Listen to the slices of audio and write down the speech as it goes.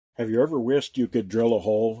Have you ever wished you could drill a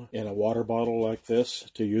hole in a water bottle like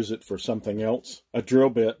this to use it for something else? A drill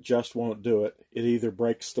bit just won't do it. It either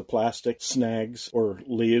breaks the plastic, snags, or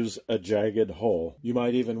leaves a jagged hole. You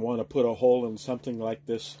might even want to put a hole in something like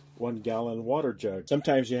this 1-gallon water jug.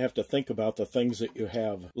 Sometimes you have to think about the things that you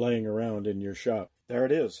have laying around in your shop. There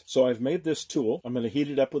it is. So I've made this tool. I'm going to heat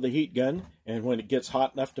it up with a heat gun, and when it gets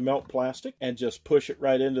hot enough to melt plastic, and just push it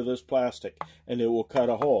right into this plastic, and it will cut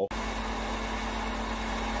a hole.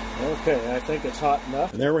 Okay, I think it's hot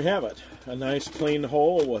enough. And there we have it. A nice clean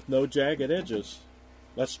hole with no jagged edges.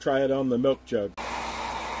 Let's try it on the milk jug.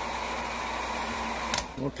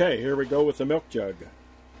 Okay, here we go with the milk jug.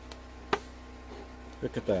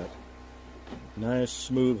 Look at that. Nice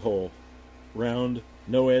smooth hole. Round,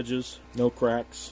 no edges, no cracks.